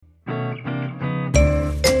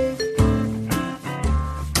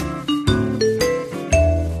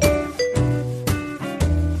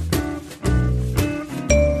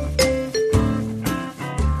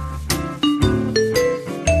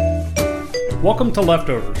Welcome to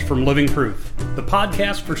Leftovers from Living Proof, the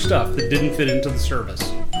podcast for stuff that didn't fit into the service.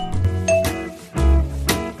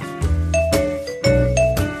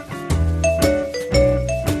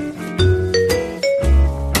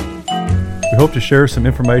 We hope to share some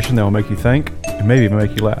information that will make you think and maybe even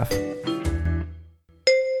make you laugh.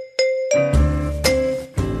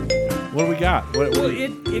 What do we got? Well,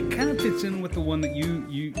 it kind of fits in with the one that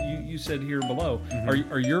you said here below.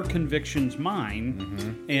 Mm-hmm. Are your convictions mine?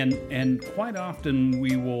 Mm-hmm. And quite often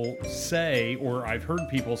we will say, or I've heard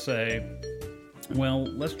people say, well,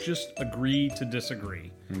 let's just agree to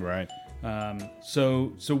disagree. Right.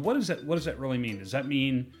 So what does that really mean? Does that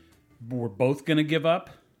mean we're both going to give up?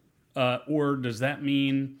 Or does that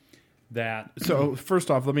mean that... So, first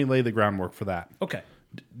off, let me lay the groundwork for that. Okay.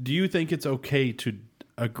 Do you think it's okay to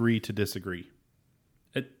agree to disagree?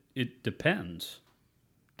 It depends.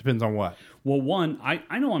 Depends on what? Well, one,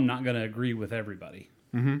 I know I'm not going to agree with everybody.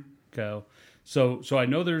 Mm-hmm. Okay. So I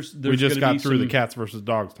know there's we just gonna got be through some, the cats versus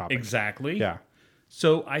dogs topic. Exactly. Yeah.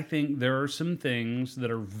 So I think there are some things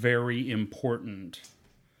that are very important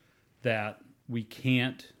that we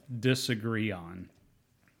can't disagree on.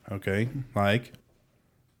 Okay. Like?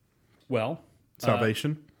 Well,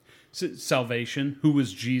 salvation. Salvation. Who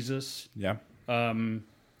was Jesus? Yeah.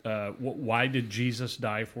 Why did Jesus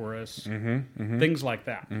die for us? Mm-hmm, mm-hmm. Things like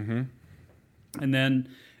that. Mm-hmm.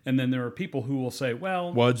 And then there are people who will say,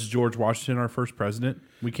 "Well, was George Washington our first president?"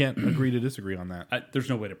 We can't agree to disagree on that. There's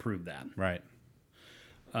no way to prove that. Right.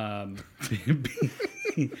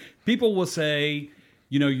 People will say,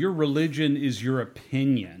 your religion is your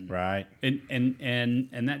opinion, right?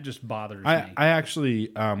 And that just bothers me. I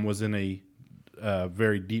actually was in a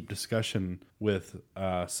very deep discussion with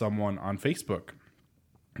someone on Facebook.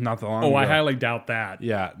 Not that long ago. I highly doubt that.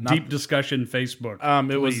 Yeah, deep discussion Facebook.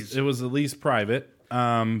 It was at least private,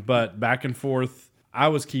 but back and forth. I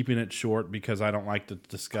was keeping it short because I don't like to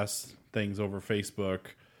discuss things over Facebook.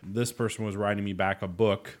 This person was writing me back a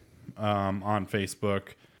book on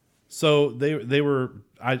Facebook. So they were.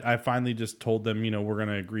 I finally just told them, we're going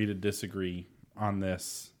to agree to disagree on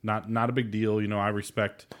this. Not a big deal. I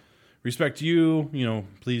respect you.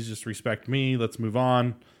 Please just respect me. Let's move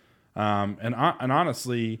on. And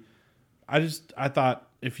honestly, I thought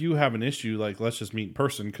if you have an issue, like, let's just meet in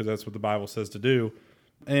person because that's what the Bible says to do.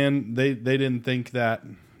 And they didn't think that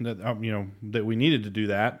we needed to do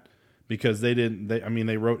that because they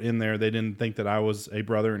wrote in there, they didn't think that I was a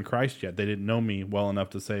brother in Christ yet. They didn't know me well enough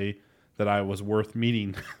to say that I was worth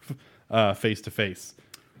meeting face to face.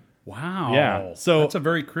 Wow. Yeah. So that's a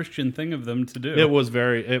very Christian thing of them to do. It was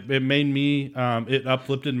it made me, it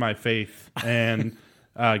uplifted my faith and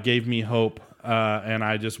gave me hope. And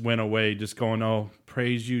I just went away just going, oh,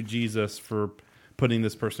 praise you, Jesus, for putting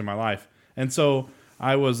this person in my life. And so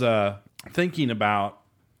I was thinking about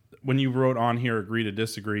when you wrote on here, agree to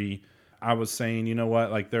disagree, I was saying, you know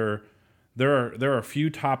what, like there are a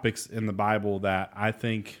few topics in the Bible that I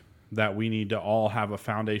think that we need to all have a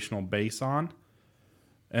foundational base on.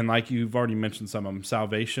 And like you've already mentioned some of them,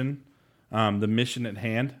 salvation, the mission at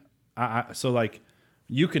hand. So like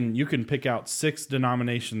you can pick out 6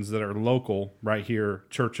 denominations that are local right here,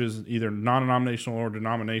 churches, either non-denominational or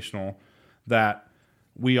denominational, that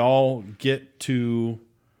we all believe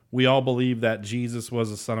that Jesus was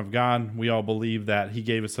the Son of God. We all believe that he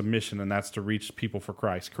gave us a mission, and that's to reach people for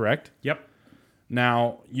Christ, correct? Yep.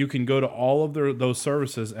 Now, you can go to all of those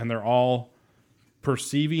services, and they're all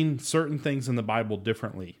perceiving certain things in the Bible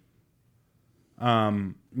differently.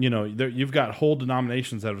 You've got whole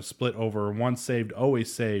denominations that have split over once saved,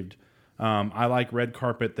 always saved. I like red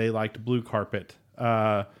carpet. They liked blue carpet.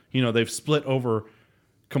 They've split over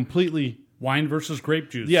completely. Wine versus grape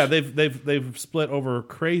juice. Yeah, they've split over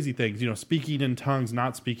crazy things. Speaking in tongues,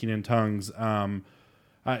 not speaking in tongues.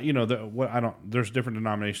 There's different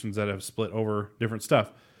denominations that have split over different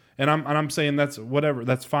stuff, and I'm saying that's whatever.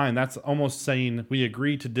 That's fine. That's almost saying we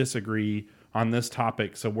agree to disagree on this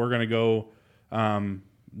topic. So we're going to go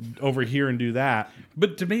over here and do that.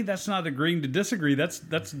 But to me, that's not agreeing to disagree. That's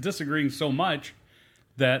disagreeing so much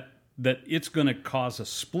that it's going to cause a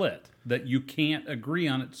split. That you can't agree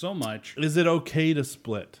on it so much. Is it okay to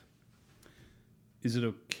split? Is it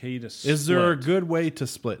okay to split? Is there a good way to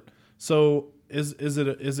split? So is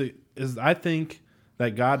I think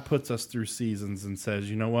that God puts us through seasons and says,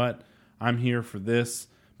 you know what, I'm here for this.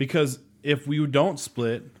 Because if we don't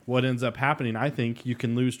split, what ends up happening, I think you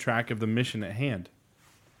can lose track of the mission at hand.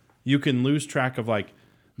 You can lose track of like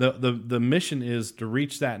the mission is to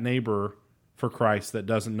reach that neighbor for Christ that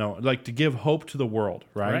doesn't know, like to give hope to the world,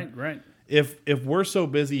 right? Right. If we're so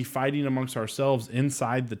busy fighting amongst ourselves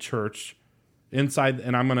inside the church, and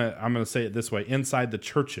I'm gonna say it this way, inside the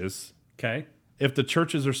churches, Okay. If the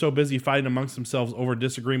churches are so busy fighting amongst themselves over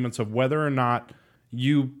disagreements of whether or not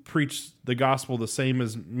you preach the gospel the same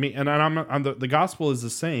as me, and the gospel is the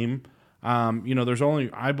same. There's only,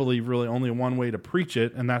 I believe, really only one way to preach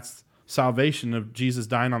it, and that's salvation of Jesus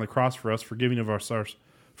dying on the cross for us, forgiving our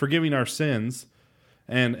sins,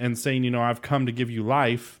 and saying, I've come to give you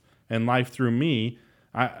life and life through me.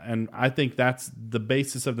 I think that's the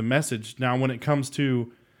basis of the message. Now, when it comes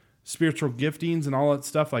to spiritual giftings and all that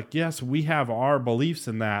stuff, like, yes, we have our beliefs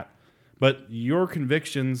in that, but your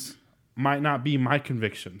convictions might not be my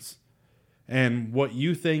convictions. And what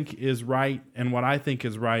you think is right and what I think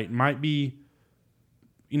is right might be,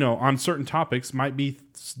 on certain topics, might be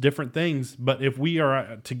different things. But if we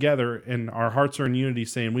are together and our hearts are in unity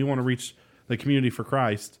saying we want to reach the community for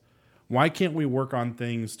Christ, why can't we work on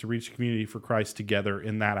things to reach the community for Christ together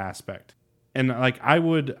in that aspect? And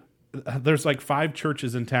there's like 5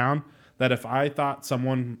 churches in town that if I thought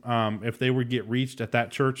someone, if they would get reached at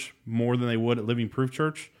that church more than they would at Living Proof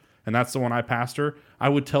Church, and that's the one I pastor, I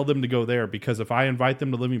would tell them to go there, because if I invite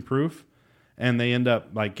them to Living Proof and they end up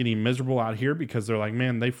like getting miserable out here because they're like,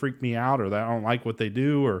 man, they freak me out, or I don't like what they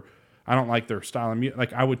do, or I don't like their style of music,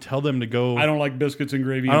 like I would tell them to go. I don't like biscuits and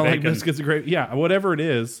gravy. I don't and like biscuits and gravy. Yeah, whatever it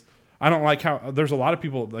is. I don't like how, there's a lot of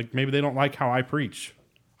people, like maybe they don't like how I preach.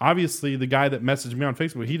 Obviously, the guy that messaged me on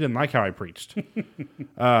Facebook, he didn't like how I preached. In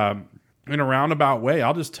a roundabout way,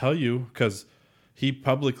 I'll just tell you, because he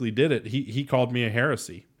publicly did it. He called me a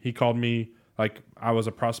heresy. He called me like I was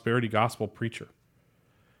a prosperity gospel preacher.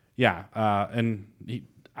 Yeah, and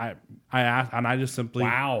I asked, and I just simply,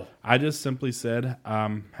 wow. I just simply said,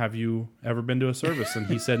 "Have you ever been to a service?" And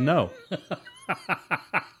he said, "No."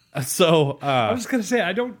 So I was going to say,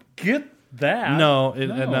 I don't get that. No,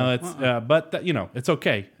 it's but that, it's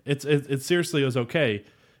okay. It seriously is okay,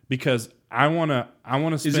 because I want to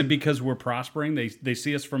spend. Is it because we're prospering? They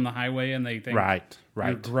see us from the highway and they think right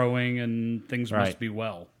you're growing and things must be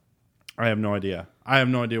well. I have no idea. I have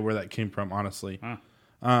no idea where that came from, honestly.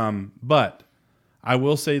 But I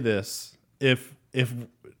will say this: if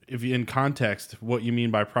in context, what you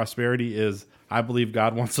mean by prosperity is, I believe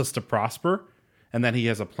God wants us to prosper, and that He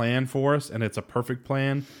has a plan for us, and it's a perfect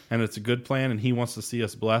plan, and it's a good plan, and He wants to see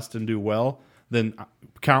us blessed and do well, then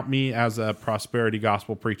count me as a prosperity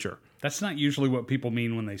gospel preacher. That's not usually what people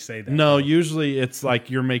mean when they say that. No, usually it's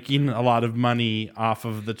like you're making a lot of money off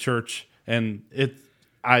of the church, and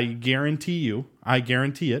I guarantee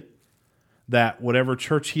it, that whatever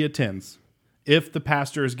church he attends, if the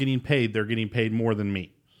pastor is getting paid, they're getting paid more than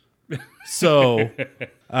me. So,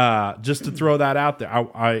 just to throw that out there,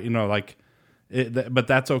 but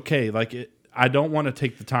that's okay. I don't want to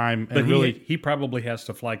take the time and he probably has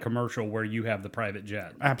to fly commercial where you have the private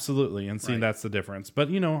jet. Absolutely. And see, that's the difference. But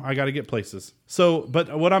I got to get places. So,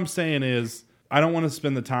 but what I'm saying is, I don't want to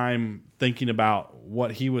spend the time thinking about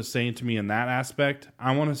what he was saying to me in that aspect.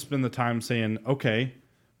 I want to spend the time saying, okay,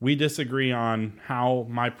 we disagree on how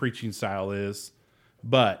my preaching style is,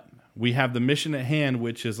 but we have the mission at hand,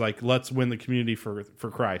 which is like, let's win the community for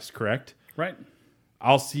Christ, correct? Right.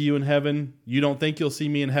 I'll see you in heaven. You don't think you'll see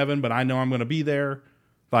me in heaven, but I know I'm going to be there.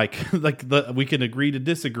 We can agree to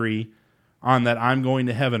disagree on that I'm going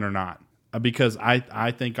to heaven or not, because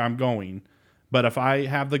I think I'm going. But if I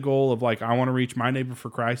have the goal of I want to reach my neighbor for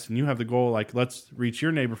Christ, and you have the goal let's reach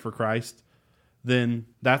your neighbor for Christ, then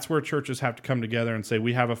that's where churches have to come together and say,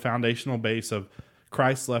 we have a foundational base of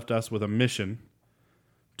Christ left us with a mission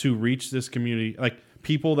to reach this community.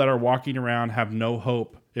 People that are walking around have no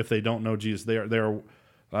hope if they don't know Jesus. They're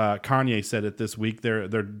Kanye said it this week. They're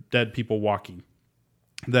dead people walking.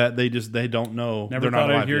 That they don't know. Never they're thought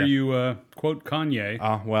not I'd hear yet. You quote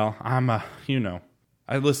Kanye. Well, I'm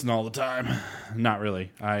I listen all the time. Not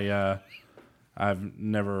really. I've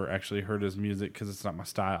never actually heard his music because it's not my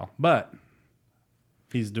style. But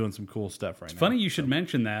he's doing some cool stuff right now. It's funny you should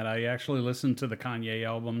mention that. I actually listened to the Kanye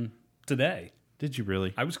album today. Did you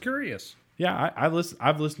really? I was curious. Yeah, I've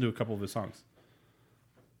listened to a couple of his songs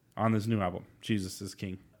on this new album, Jesus is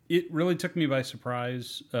King. It really took me by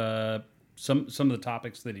surprise. Some of the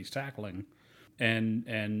topics that he's tackling,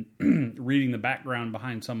 and reading the background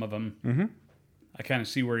behind some of them. Mm-hmm. I kind of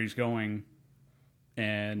see where he's going.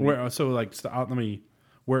 And where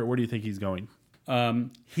do you think he's going?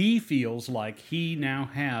 He feels like he now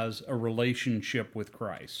has a relationship with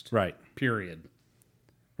Christ. Right. Period.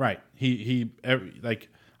 Right.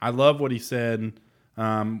 I love what he said.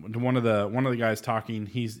 One of the guys talking,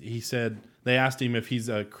 he said they asked him if he's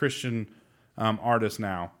a Christian artist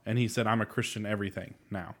now, and he said, "I'm a Christian everything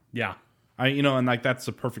now." Yeah. And that's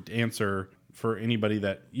the perfect answer for anybody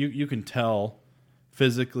that you can tell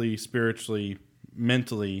physically, spiritually,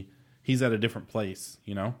 mentally, he's at a different place,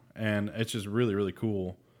 you know? And it's just really, really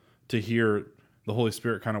cool to hear the Holy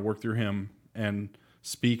Spirit kind of work through him and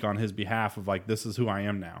speak on his behalf of like, this is who I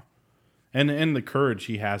am now. And the courage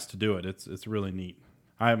he has to do it. It's really neat.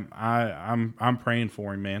 I'm praying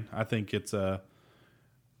for him, man. I think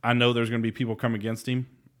I know there's going to be people come against him.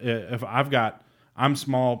 If I'm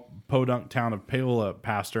small podunk town of Paola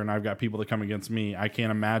pastor, and I've got people that come against me. I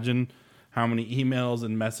can't imagine how many emails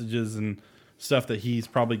and messages and stuff that he's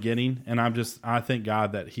probably getting. And I thank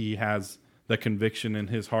God that he has the conviction in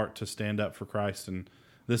his heart to stand up for Christ. And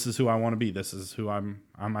this is who I want to be. This is who I'm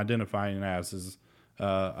identifying as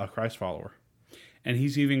a Christ follower. And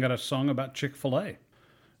he's even got a song about Chick-fil-A.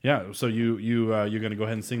 Yeah. So you're going to go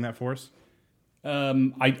ahead and sing that for us?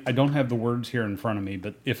 I don't have the words here in front of me,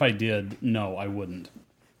 but if I did, no, I wouldn't.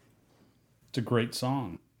 It's a great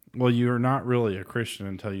song. Well, you're not really a Christian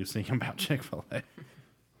until you sing about Chick-fil-A.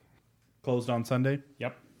 Closed on Sunday?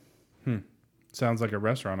 Yep. Sounds like a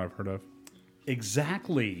restaurant I've heard of.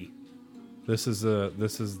 Exactly. This is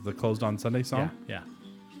the Closed on Sunday song? Yeah.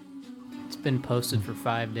 It's been posted for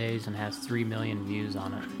 5 days and has 3 million views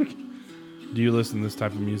on it. Do you listen to this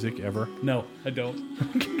type of music ever? No, I don't.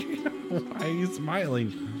 Why are you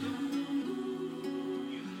smiling?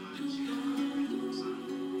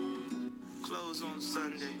 Close on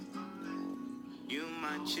Sunday. You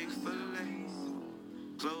my Chick-fil-A.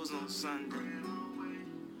 Close on Sunday.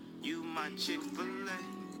 You my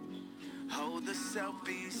Chick-fil-A. Hold the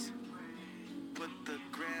selfies. Put the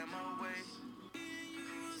gram away.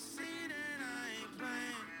 You see that I ain't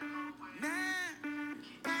playing. Nah,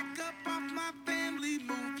 back up off my family.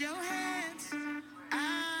 Move your hands.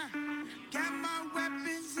 I got my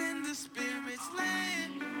weapons in the spirit's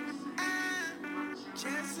land.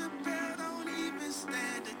 Jezebel don't even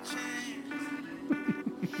stand a chance.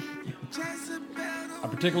 Jezebel I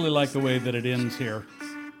particularly like the way that it ends here.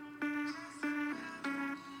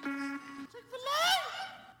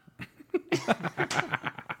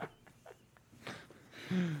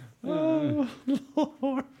 Oh,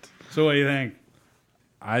 Lord. So what do you think?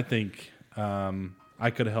 I think I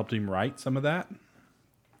could have helped him write some of that.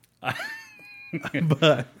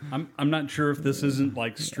 But I'm not sure if this isn't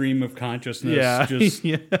like stream of consciousness. Yeah. Just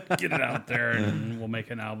Yeah. get it out there and we'll make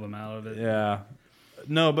an album out of it. Yeah.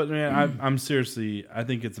 No, but man, I'm seriously, I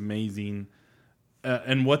think it's amazing.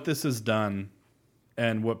 And what this has done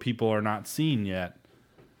and what people are not seeing yet,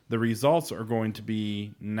 the results are going to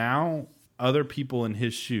be now other people in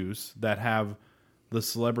his shoes that have the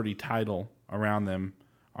celebrity title around them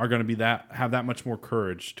are going to have that much more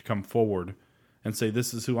courage to come forward and say,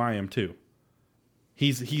 this is who I am too.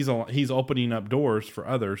 He's opening up doors for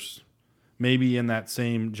others, maybe in that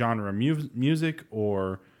same genre of music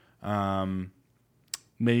or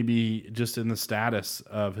maybe just in the status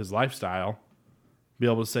of his lifestyle, be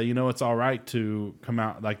able to say, it's all right to come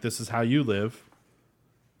out like this is how you live.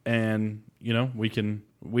 And,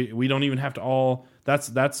 we don't even have to all,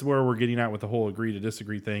 that's where we're getting at with the whole agree to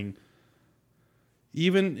disagree thing.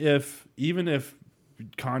 Even if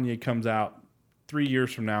Kanye comes out 3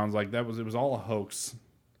 years from now and is like, it was all a hoax,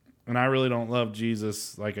 and I really don't love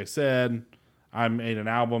Jesus. Like I said, I made an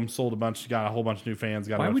album, sold got a whole bunch of new fans.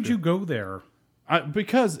 Why would you go there?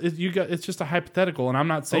 Because it's just a hypothetical, and I'm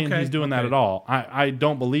not saying he's doing that at all. I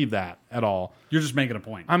don't believe that at all. You're just making a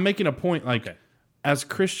point. I'm making a point. Like, as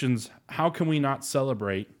Christians, how can we not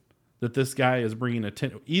celebrate that this guy is bringing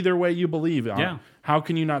attention? Either way you believe, how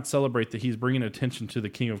can you not celebrate that he's bringing attention to the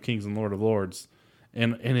King of Kings and Lord of Lords?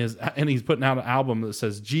 And he's putting out an album that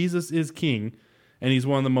says Jesus is King, and he's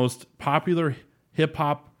one of the most popular hip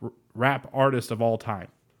hop rap artists of all time.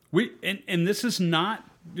 And this is not,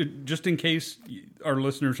 just in case our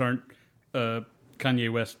listeners aren't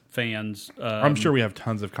Kanye West fans. I'm sure we have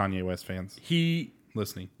tons of Kanye West fans. He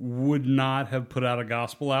listening would not have put out a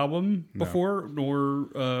gospel album before,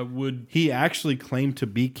 nor would he actually claimed to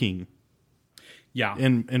be king. Yeah,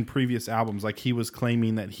 in previous albums, like he was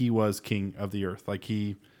claiming that he was king of the earth, like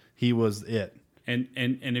he was it. And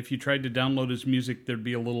if you tried to download his music, there'd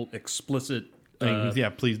be a little explicit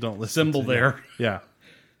please don't listen symbol there. Yeah.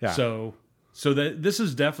 So that this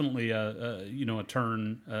is definitely a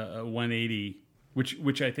turn, a 180,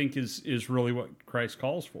 which I think is really what Christ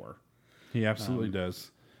calls for. He absolutely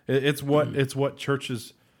does. It's what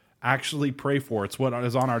churches actually pray for. It's what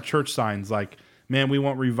is on our church signs. Like, man, we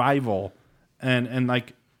want revival. And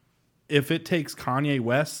like, if it takes Kanye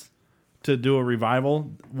West to do a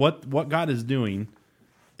revival, what God is doing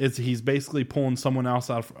is he's basically pulling someone else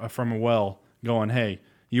out from a well, going, hey,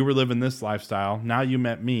 you were living this lifestyle. Now you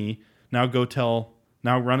met me. Now go tell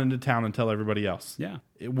Now run into town and tell everybody else. Yeah.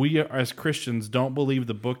 We as Christians don't believe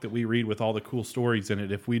the book that we read with all the cool stories in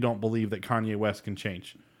it if we don't believe that Kanye West can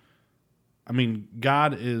change. I mean,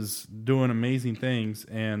 God is doing amazing things,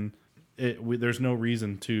 and there's no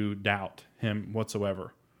reason to doubt him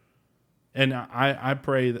whatsoever. And I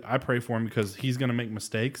pray for him because he's going to make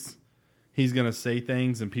mistakes. He's going to say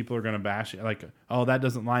things, and people are going to bash it, like, oh, that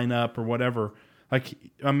doesn't line up or whatever. Like,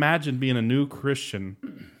 imagine being a new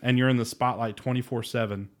Christian, and you're in the spotlight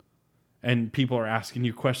 24/7, and people are asking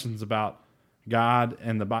you questions about God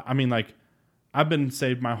and the Bible. I mean, like, I've been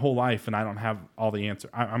saved my whole life, and I don't have all the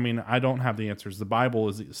answers. I mean, I don't have the answers. The Bible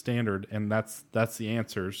is the standard, and that's the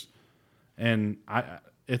answers. And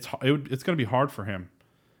it's going to be hard for him.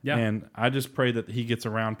 Yeah. And I just pray that he gets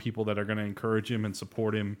around people that are going to encourage him and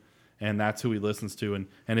support him, and that's who he listens to.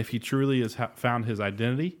 And if he truly has found his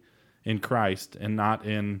identity in Christ and not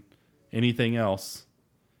in anything else,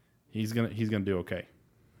 he's gonna do okay.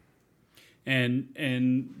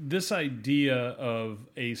 And this idea of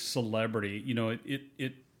a celebrity, you know,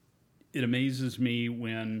 it amazes me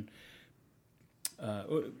when,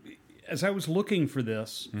 as I was looking for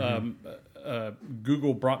this,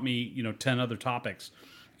 Google brought me 10 other topics,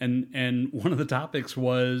 and one of the topics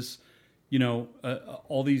was,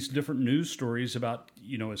 all these different news stories about,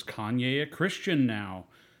 is Kanye a Christian now?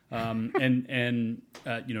 And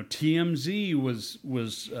TMZ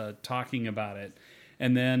was talking about it.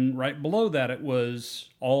 And then right below that, it was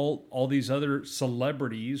all these other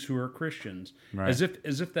celebrities who are Christians, right. as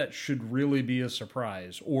if that should really be a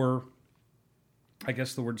surprise. Or, I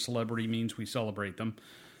guess the word celebrity means we celebrate them,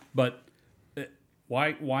 but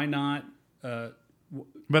why not?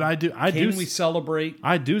 But I do. Can we celebrate?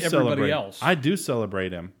 I do everybody celebrate else. I do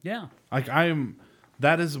celebrate him. Yeah, Like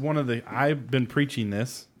that is one of the. I've been preaching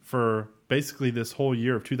this for basically this whole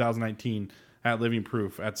year of 2019 at Living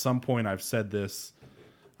Proof. At some point, I've said this.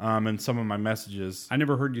 In some of my messages. I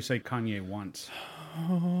never heard you say Kanye once.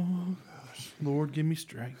 Oh, gosh. Lord, give me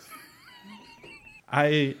strength.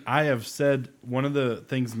 I have said one of the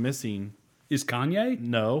things missing. Is Kanye?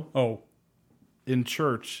 No. Oh. In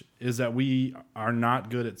church is that we are not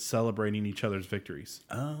good at celebrating each other's victories.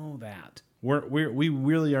 Oh, that. We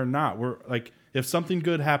really are not. We're like, if something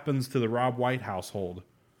good happens to the Rob White household,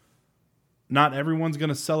 not everyone's going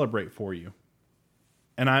to celebrate for you.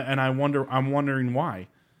 And I'm wondering why.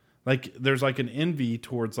 Like, there's like an envy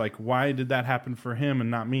towards like, why did that happen for him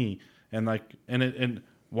and not me? And like, and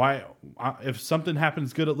why, if something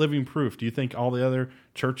happens good at Living Proof, do you think all the other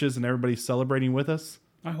churches and everybody's celebrating with us?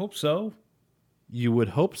 I hope so. You would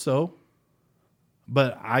hope so.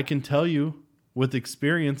 But I can tell you with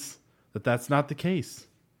experience that that's not the case.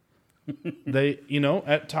 They,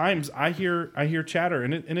 at times I hear chatter,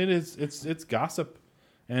 and it's gossip,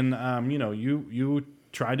 and you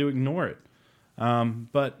try to ignore it.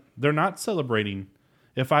 But they're not celebrating.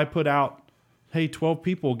 If I put out, hey, 12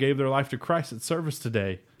 people gave their life to Christ at service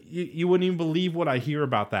today, you wouldn't even believe what I hear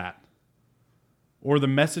about that. Or the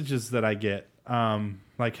messages that I get.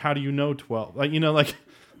 Like, how do you know 12? Like,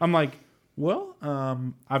 I'm like, well,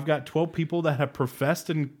 I've got 12 people that have professed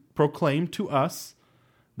and proclaimed to us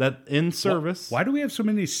that in service. Why do we have so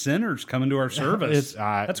many sinners coming to our service?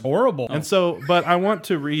 That's horrible. And so, but I want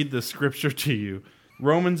to read the scripture to you.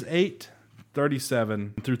 Romans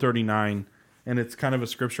 8:37 through 39, and it's kind of a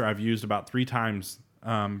scripture I've used about 3 times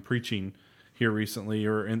preaching here recently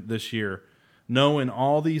or in this year. No, in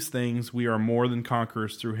all these things we are more than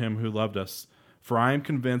conquerors through him who loved us. For I am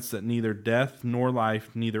convinced that neither death nor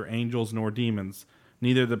life, neither angels nor demons,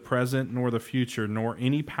 neither the present nor the future, nor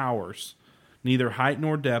any powers, neither height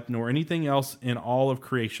nor depth, nor anything else in all of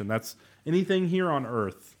creation. That's anything here on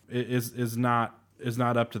earth is not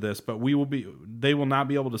up to this, but they will not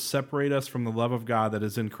be able to separate us from the love of God that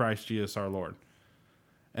is in Christ Jesus our Lord.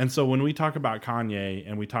 And so when we talk about Kanye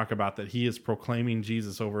and we talk about that he is proclaiming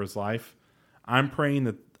Jesus over his life, I'm praying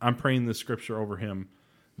the scripture over him,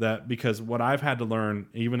 that because what I've had to learn,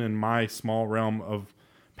 even in my small realm of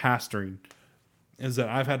pastoring, is that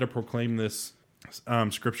I've had to proclaim this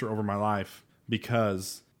scripture over my life,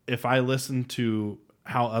 because if I listen to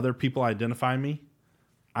how other people identify me,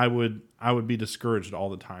 I would be discouraged all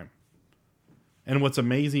the time. And what's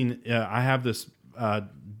amazing, I have this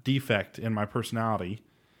defect in my personality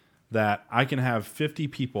that I can have 50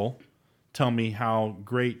 people tell me how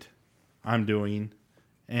great I'm doing,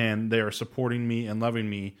 and they are supporting me and loving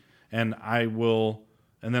me, and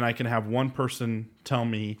then I can have one person tell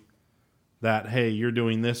me that, hey, you're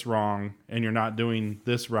doing this wrong and you're not doing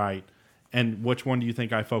this right. And which one do you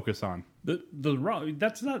think I focus on? The wrong.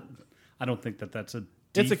 That's not. I don't think that's a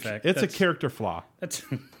defect. It's a character flaw. That's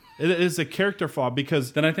It is a character flaw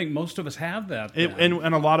because Then I think most of us have that. and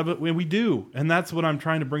a lot of it we do, and that's what I'm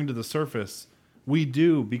trying to bring to the surface. We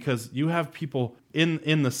do, because you have people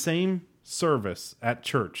in the same service at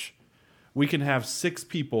church. We can have 6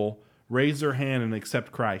 people raise their hand and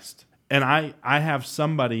accept Christ, and I have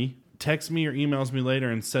somebody text me or emails me later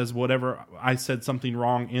and says whatever I said something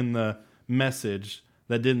wrong in the message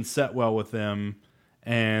that didn't set well with them,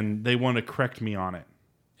 and they want to correct me on it.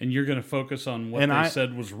 And you're going to focus on what And they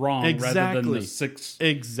said was wrong rather than the 6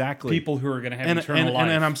 people who are going to have eternal life.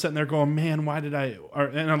 And I'm sitting there going, man, why did I...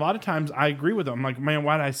 and a lot of times I agree with them. I'm like, man,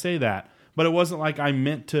 why did I say that? But it wasn't like I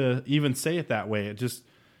meant to even say it that way. It just,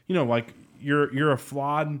 like you're a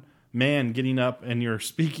flawed man getting up and you're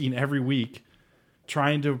speaking every week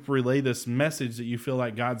trying to relay this message that you feel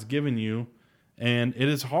like God's given you. And it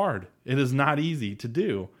is hard. It is not easy to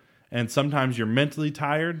do. And sometimes you're mentally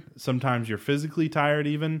tired. Sometimes you're physically tired,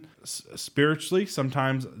 even spiritually.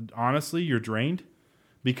 Sometimes, honestly, you're drained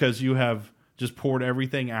because you have just poured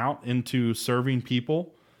everything out into serving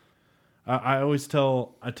people. I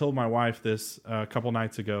told my wife this a couple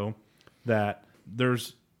nights ago, that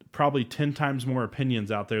there's probably 10 times more opinions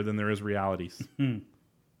out there than there is realities.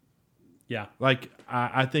 Yeah. Like,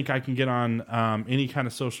 I think I can get on any kind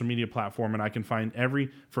of social media platform and I can find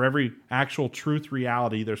for every actual truth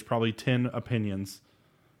reality, there's probably 10 opinions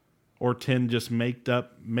or 10 just made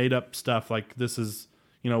up stuff. Like, this is,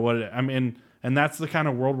 and that's the kind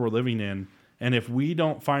of world we're living in. And if we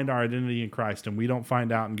don't find our identity in Christ and we don't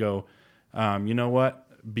find out and go, you know what,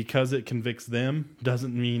 because it convicts them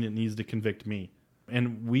doesn't mean it needs to convict me.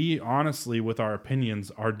 And we honestly, with our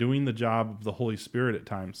opinions, are doing the job of the Holy Spirit at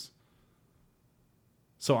times.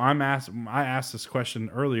 So I asked this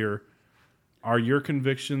question earlier: are your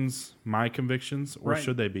convictions my convictions, or Right.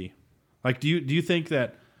 should they be? Like, do you think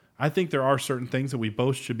that? I think there are certain things that we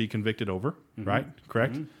both should be convicted over, right?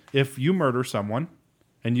 Correct. If you murder someone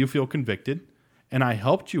and you feel convicted, and I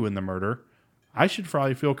helped you in the murder, I should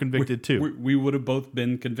probably feel convicted too. We would have both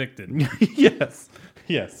been convicted.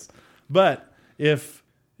 Yes. But if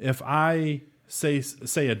I say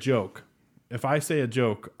a joke. If I say a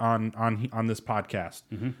joke on this podcast,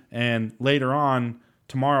 and later on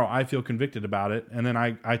tomorrow I feel convicted about it, and then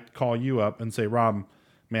I call you up and say, Rob,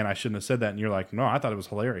 man, I shouldn't have said that, and you're like, no, I thought it was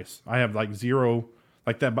hilarious. I have like zero,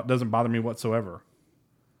 like that doesn't bother me whatsoever.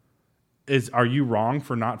 Are you wrong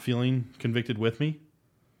for not feeling convicted with me?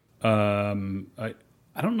 I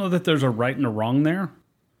don't know that there's a right and a wrong there.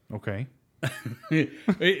 Okay.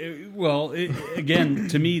 Well, again,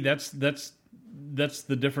 to me, that's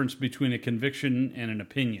the difference between a conviction and an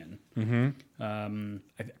opinion.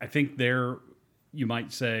 I think there you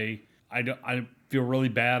might say, I feel really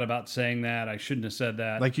bad about saying that. I shouldn't have said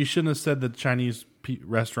that. Like, you shouldn't have said that Chinese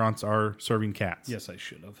restaurants are serving cats. Yes, I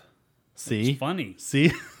should have. See? It's funny.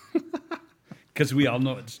 See? Because we all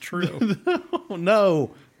know it's true. Oh,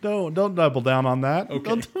 no. Don't double down on that.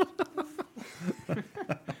 Okay.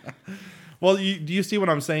 Well, do you see what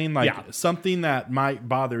I'm saying? Like, Yeah. something that might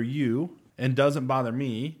bother you and doesn't bother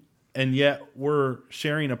me, and yet we're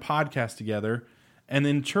sharing a podcast together. And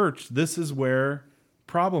in church, this is where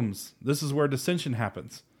dissension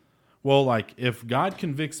happens. Well, like, if God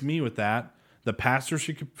convicts me with that, the pastor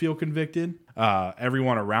should feel convicted.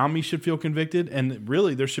 Everyone around me should feel convicted. And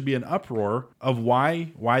really, there should be an uproar of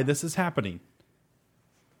why this is happening.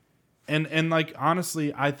 And like,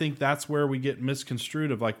 honestly, I think that's where we get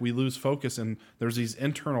misconstrued, of like, we lose focus, and there's these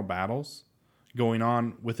internal battles going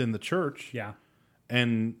on within the church. Yeah.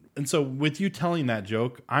 And so with you telling that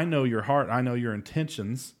joke, I know your heart, I know your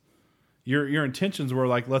intentions. Your intentions were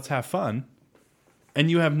like, let's have fun.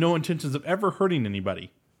 And you have no intentions of ever hurting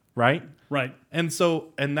anybody, right? Right. And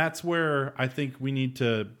that's where I think we need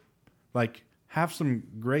to, like, have some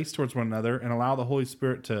grace towards one another and allow the Holy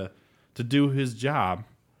Spirit to do his job.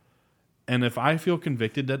 And if I feel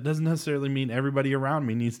convicted, that doesn't necessarily mean everybody around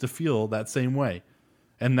me needs to feel that same way.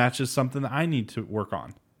 And that's just something that I need to work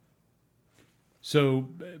on. So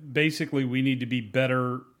basically, we need to be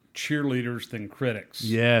better cheerleaders than critics.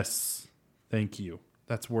 Yes. Thank you.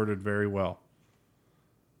 That's worded very well.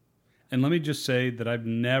 And let me just say that I've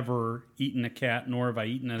never eaten a cat, nor have I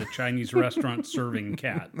eaten at a Chinese restaurant serving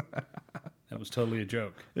cat. That was totally a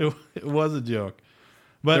joke. It was a joke.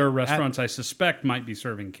 But There are restaurants I suspect might be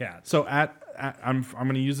serving cats. So I'm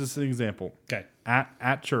going to use this as an example. Okay.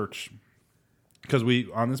 At church, because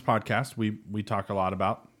on this podcast we talk a lot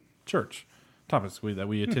about church topics that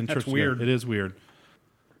we attend That's church together. weird. It is weird.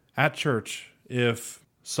 At church, if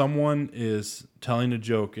someone is telling a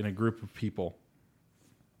joke in a group of people,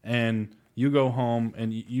 and you go home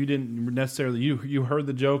and you didn't necessarily you heard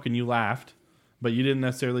the joke and you laughed, but you didn't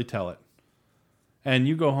necessarily tell it. And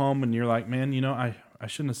you go home and you're like, man, I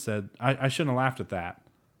shouldn't have said, I shouldn't have laughed at that.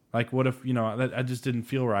 Like, what if, I just didn't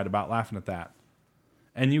feel right about laughing at that.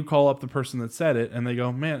 And you call up the person that said it and they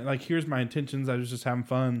go, man, like, here's my intentions. I was just having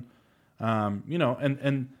fun. And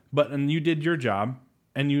you did your job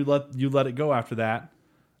and you let it go after that.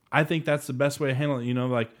 I think that's the best way to handle it.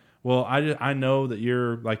 Like, well, I know that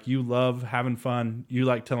you're like, you love having fun. You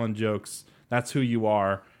like telling jokes. That's who you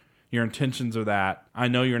are. Your intentions are that. I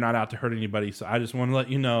know you're not out to hurt anybody. So I just want to let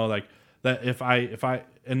you know, like, that if I,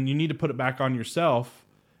 and you need to put it back on yourself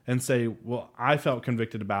and say, well, I felt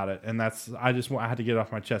convicted about it. And I had to get it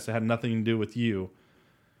off my chest. It had nothing to do with you.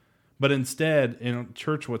 But instead, in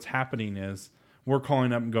church, what's happening is we're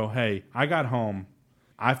calling up and go, hey, I got home.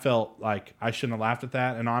 I felt like I shouldn't have laughed at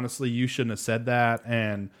that. And honestly, you shouldn't have said that.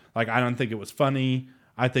 And like, I don't think it was funny.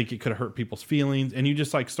 I think it could have hurt people's feelings. And you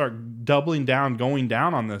just like start doubling down, going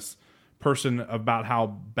down on this person about how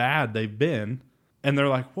bad they've been. And they're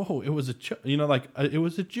like, whoa, it was a it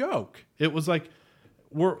was a joke. It was like,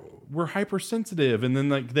 we're hypersensitive. And then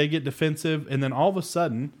like they get defensive. And then all of a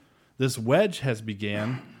sudden this wedge has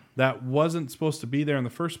began that wasn't supposed to be there in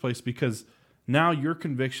the first place, because now your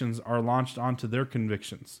convictions are launched onto their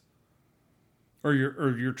convictions. Or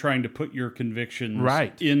you're trying to put your convictions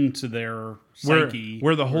right into their psyche.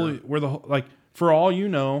 Like, for all you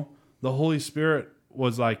know, the Holy Spirit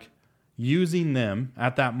was like using them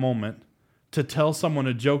at that moment to tell someone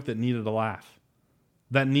a joke that needed a laugh.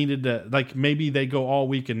 That needed to, like, maybe they go all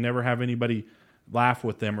week and never have anybody laugh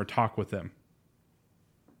with them or talk with them.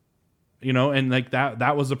 And like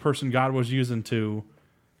that was the person God was using to,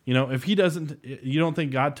 if he doesn't, you don't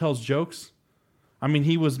think God tells jokes? I mean,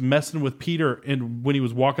 he was messing with Peter when he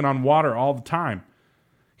was walking on water all the time.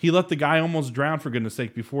 He let the guy almost drown, for goodness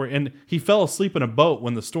sake, before, and he fell asleep in a boat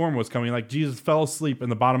when the storm was coming. Like, Jesus fell asleep in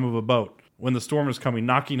the bottom of a boat when the storm was coming,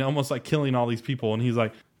 knocking, almost like killing all these people. And he's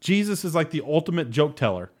like, Jesus is like the ultimate joke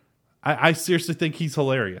teller. I seriously think he's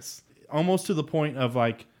hilarious. Almost to the point of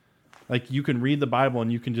like you can read the Bible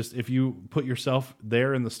and you can just, if you put yourself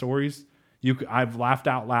there in the stories, I've laughed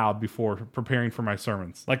out loud before preparing for my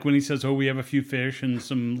sermons. Like when he says, "Oh, we have a few fish and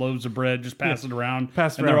some loaves of bread. Just pass it around."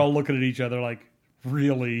 And they're all looking at each other like,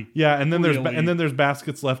 "Really?" Yeah, and then there's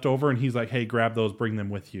baskets left over, and he's like, "Hey, grab those, bring them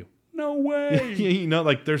with you." No way.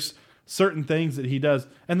 Like there's certain things that he does,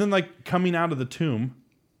 and then like coming out of the tomb,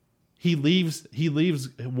 he leaves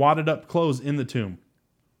wadded up clothes in the tomb.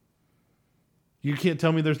 You can't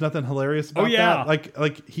tell me there's nothing hilarious about that.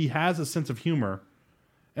 Like he has a sense of humor.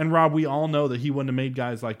 And Rob, we all know that he wouldn't have made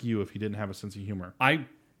guys like you if he didn't have a sense of humor. I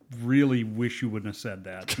really wish you wouldn't have said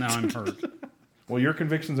that. Now I'm hurt. Well, your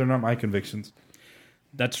convictions are not my convictions.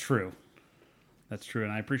 That's true.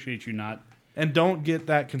 And I appreciate you not. And don't get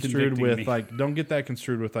that construed with me.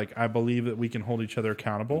 like, I believe that we can hold each other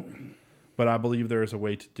accountable, but I believe there is a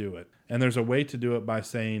way to do it. And there's a way to do it by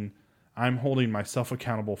saying, I'm holding myself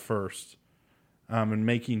accountable first, and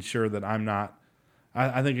making sure that I'm not.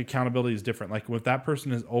 I think accountability is different. Like, if that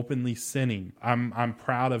person is openly sinning, I'm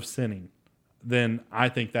proud of sinning, then I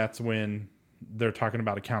think that's when they're talking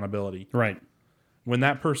about accountability. Right. When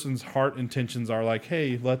that person's heart intentions are like,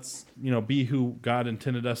 hey, let's, be who God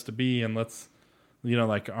intended us to be, and let's,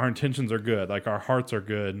 like our intentions are good, like our hearts are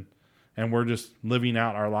good, and we're just living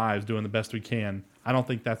out our lives doing the best we can. I don't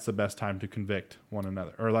think that's the best time to convict one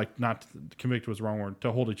another. Or like, not to convict was the wrong word,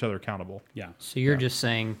 to hold each other accountable. Yeah. So you're just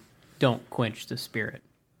saying, don't quench the spirit.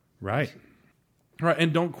 Right.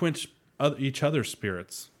 And don't quench each other's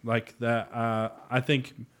spirits. Like that. I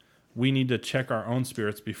think we need to check our own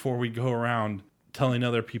spirits before we go around telling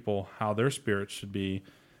other people how their spirits should be.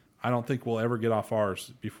 I don't think we'll ever get off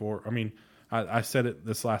ours before. I mean, I said it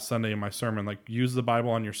this last Sunday in my sermon, like, use the Bible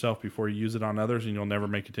on yourself before you use it on others, and you'll never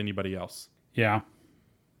make it to anybody else. Yeah.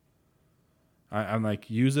 I'm like,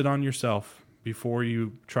 use it on yourself before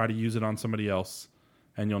you try to use it on somebody else,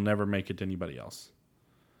 and you'll never make it to anybody else.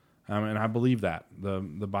 And I believe that. The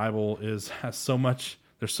Bible has so much,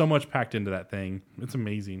 there's so much packed into that thing. It's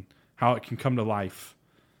amazing how it can come to life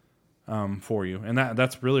for you. And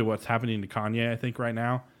that's really what's happening to Kanye, I think, right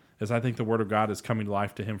now, is I think the Word of God is coming to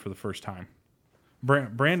life to him for the first time.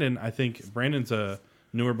 Brandon's a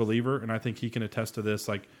newer believer, and I think he can attest to this.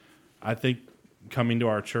 Like, I think coming to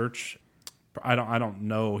our church, I don't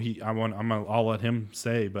know. I'll let him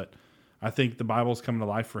say, but I think the Bible's coming to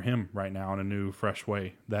life for him right now in a new, fresh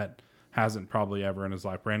way that hasn't probably ever in his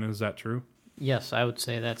life. Brandon, is that true? Yes, I would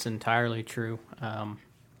say that's entirely true.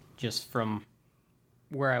 Just from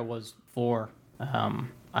where I was before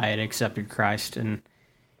I had accepted Christ, and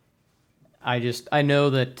I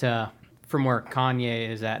know that from where Kanye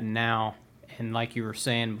is at now, and like you were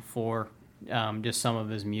saying before, just some of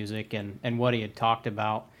his music and what he had talked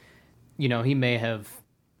about. You know, he may have,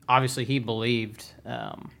 obviously he believed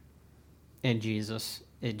in Jesus.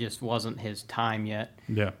 It just wasn't his time yet.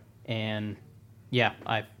 Yeah. And yeah,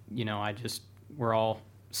 we're all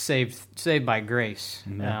saved by grace.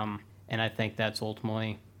 Yeah. And I think that's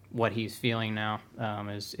ultimately what he's feeling now,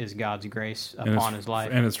 is God's grace upon his life.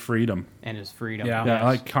 And his freedom. And his freedom. Yeah. Yeah, Yes.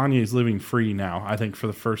 like Kanye's living free now, I think, for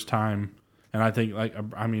the first time. And I think, like,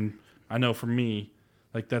 I mean, I know for me,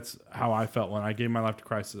 like, that's how I felt when I gave my life to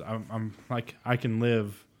Christ. I'm like, I can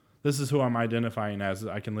live, this is who I'm identifying as,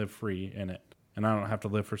 I can live free in it. And I don't have to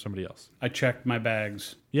live for somebody else. I checked my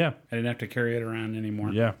bags. Yeah. I didn't have to carry it around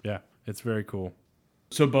anymore. Yeah. Yeah. It's very cool.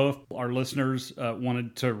 So both our listeners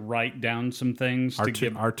wanted to write down some things. Our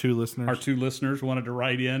two listeners. Our two listeners wanted to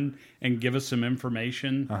write in and give us some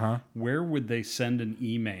information. Where would they send an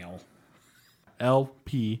email?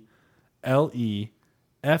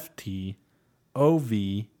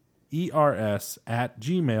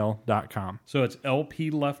 LPLEFTOVERS@gmail.com. So it's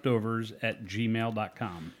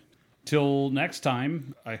lpleftovers@gmail.com. Till next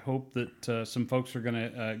time, I hope that some folks are going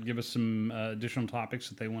to give us some additional topics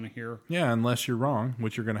that they want to hear. Yeah, unless you're wrong,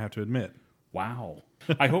 which you're going to have to admit. Wow.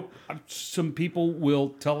 I hope some people will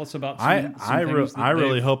tell us about some I things that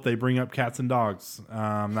really they've- hope they bring up cats and dogs.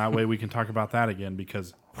 That way we can talk about that again,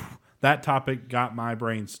 because that topic got my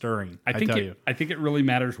brain stirring. I tell you. I think it really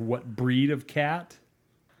matters what breed of cat.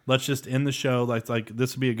 Let's just end the show. Like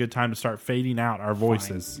this would be a good time to start fading out our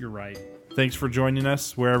voices. You're right. Thanks for joining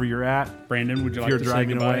us wherever you're at. Brandon, would you If like you're to say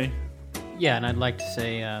driving goodbye? away. Yeah, and I'd like to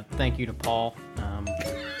say thank you to Paul.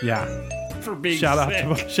 Yeah. For being Shout out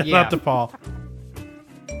Yeah. to Paul.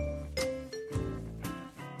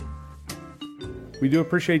 We do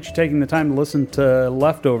appreciate you taking the time to listen to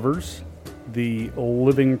Leftovers, the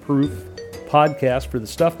Living Proof podcast for the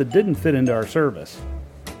stuff that didn't fit into our service.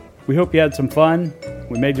 We hope you had some fun.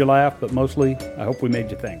 We made you laugh, but mostly, I hope we made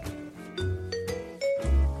you think.